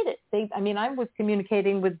don't need it. I was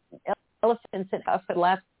communicating with elephants for the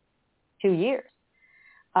last 2 years.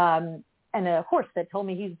 And a horse that told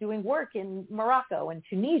me he's doing work in Morocco and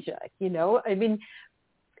Tunisia,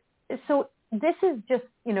 so this is just,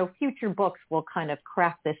 future books will kind of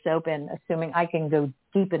crack this open, assuming I can go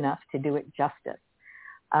deep enough to do it justice.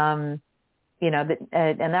 And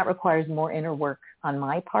that requires more inner work on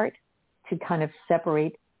my part to kind of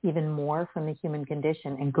separate even more from the human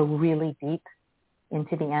condition and go really deep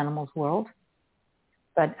into the animal's world.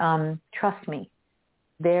 But trust me,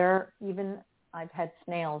 I've had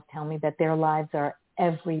snails tell me that their lives are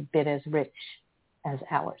every bit as rich as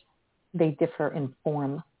ours. They differ in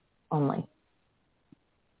form only.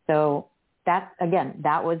 So I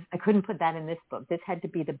couldn't put that in this book. This had to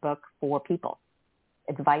be the book for people.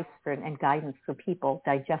 Advice and guidance for people,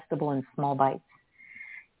 digestible in small bites.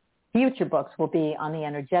 Future books will be on the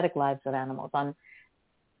energetic lives of animals, on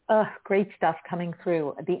great stuff coming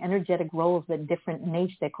through, the energetic roles that different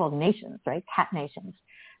nations, they're called nations, right? Cat nations,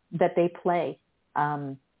 that they play.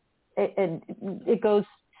 It goes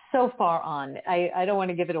so far on. I don't want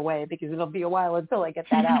to give it away because it'll be a while until I get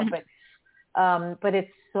that out, but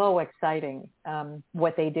it's so exciting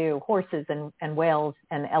what they do. Horses and whales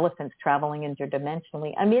and elephants traveling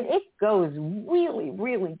interdimensionally. I mean, it goes really,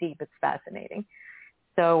 really deep. It's fascinating.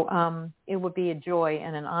 So it would be a joy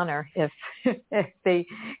and an honor if they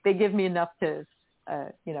give me enough to,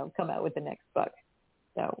 come out with the next book.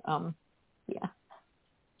 So, yeah.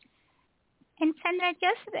 And Sandra,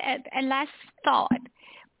 just a last thought.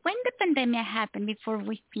 When the pandemic happened, before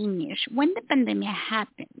we finish, when the pandemic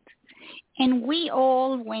happened, and we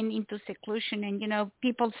all went into seclusion and,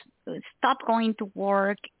 people stopped going to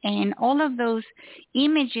work and all of those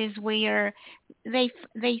images where they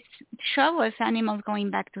show us animals going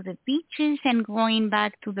back to the beaches and going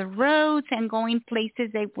back to the roads and going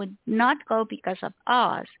places they would not go because of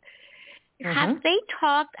us. Mm-hmm. Have they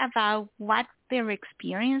talked about what their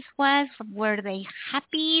experience was? Were they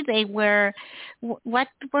happy? What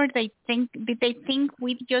were they think? Did they think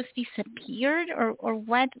we just disappeared or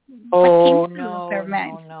what? Oh, no.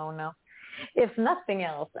 If nothing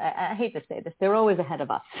else, I hate to say this, they're always ahead of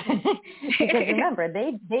us. Because remember,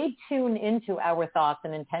 they tune into our thoughts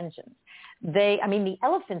and intentions. The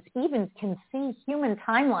elephants even can see human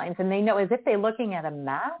timelines, and they know, as if they're looking at a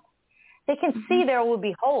map, they can see there will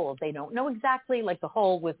be holes. They don't know exactly, like the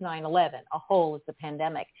hole was 9/11. A hole is the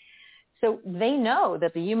pandemic. So they know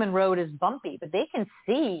that the human road is bumpy, but they can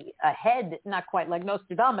see ahead, not quite like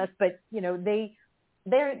Nostradamus, but,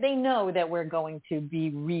 they know that we're going to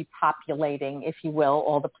be repopulating, if you will,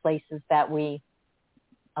 all the places that we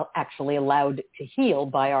are actually allowed to heal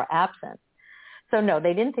by our absence. So no,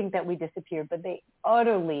 they didn't think that we disappeared, but they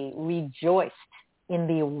utterly rejoiced in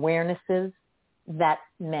the awarenesses that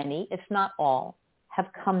many, if not all, have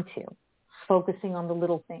come to, focusing on the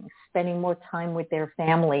little things, spending more time with their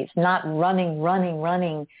families, not running,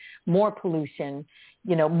 more pollution,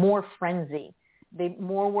 more frenzy,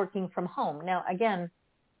 more working from home. Now, again,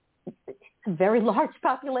 it's a very large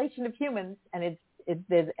population of humans, and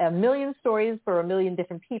there's a million stories for a million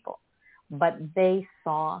different people, but they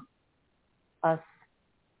saw us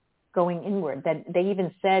going inward. That they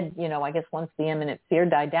even said, I guess once the imminent fear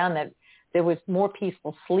died down, that there was more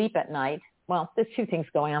peaceful sleep at night. Well, there's two things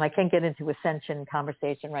going on. I can't get into ascension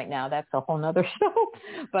conversation right now. That's a whole nother show.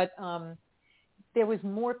 But there was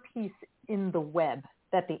more peace in the web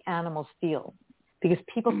that the animals feel, because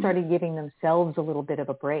people started giving themselves a little bit of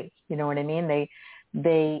a break. You know what I mean?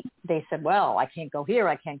 They said, well, I can't go here,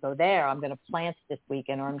 I can't go there. I'm going to plant this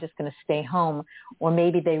weekend, or I'm just going to stay home. Or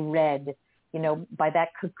maybe they read, by that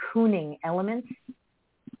cocooning element,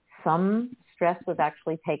 some stress was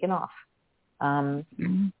actually taken off. And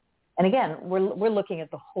again, we're looking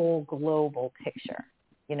at the whole global picture.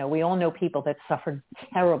 We all know people that suffered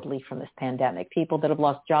terribly from this pandemic, people that have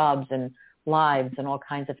lost jobs and lives and all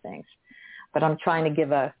kinds of things. But I'm trying to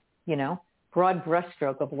give a, broad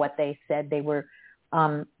brushstroke of what they said. They were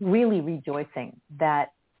really rejoicing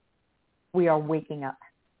that we are waking up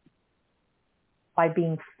by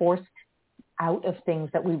being forced out of things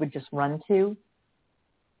that we would just run to.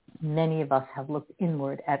 Many of us have looked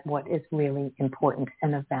inward at what is really important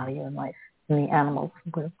and of value in life. And the animals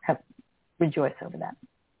have rejoiced over that.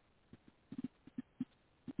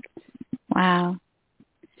 Wow.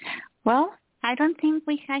 Well, I don't think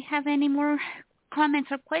I have any more comments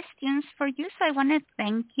or questions for you. So I want to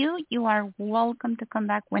thank you. You are welcome to come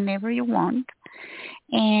back whenever you want.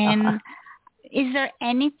 And is there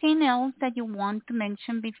anything else that you want to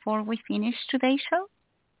mention before we finish today's show?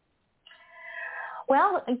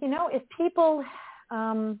 Well, if people,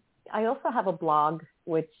 I also have a blog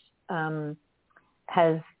which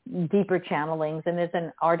has deeper channelings, and there's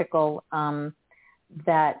an article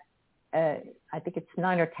that I think it's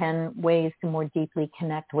 9 or 10 ways to more deeply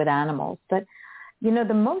connect with animals. But,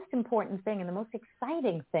 the most important thing and the most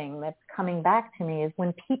exciting thing that's coming back to me is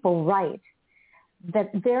when people write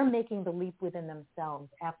that they're making the leap within themselves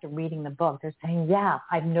after reading the book. They're saying, yeah,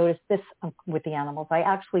 I've noticed this with the animals. I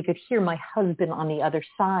actually could hear my husband on the other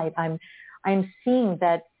side. I'm seeing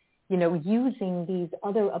that, using these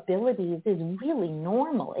other abilities is really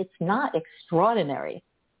normal. It's not extraordinary,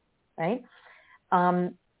 right?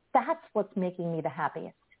 That's what's making me the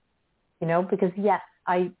happiest, because yes,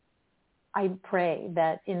 I pray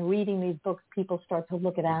that in reading these books, people start to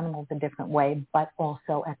look at animals a different way, but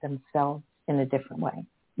also at themselves in a different way.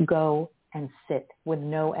 Go and sit with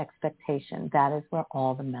no expectation. That is where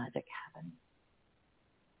all the magic happens.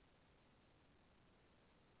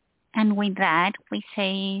 And with that, we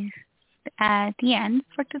say at the end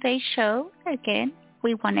for today's show, again,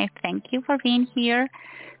 we want to thank you for being here.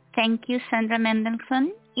 Thank you, Sandra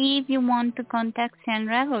Mendelsohn. If you want to contact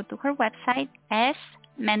Sandra, go to her website,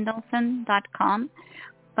 smendelsohn.com,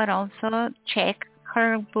 but also check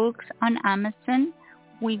her books on Amazon.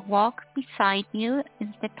 We Walk Beside You is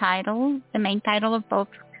the main title of both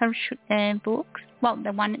her books. Well,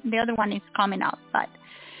 the other one is coming out, but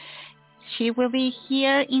she will be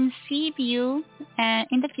here in Seaview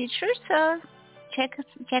in the future. So check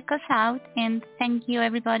us out, and thank you,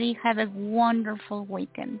 everybody. Have a wonderful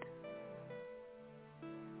weekend.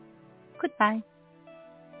 Goodbye.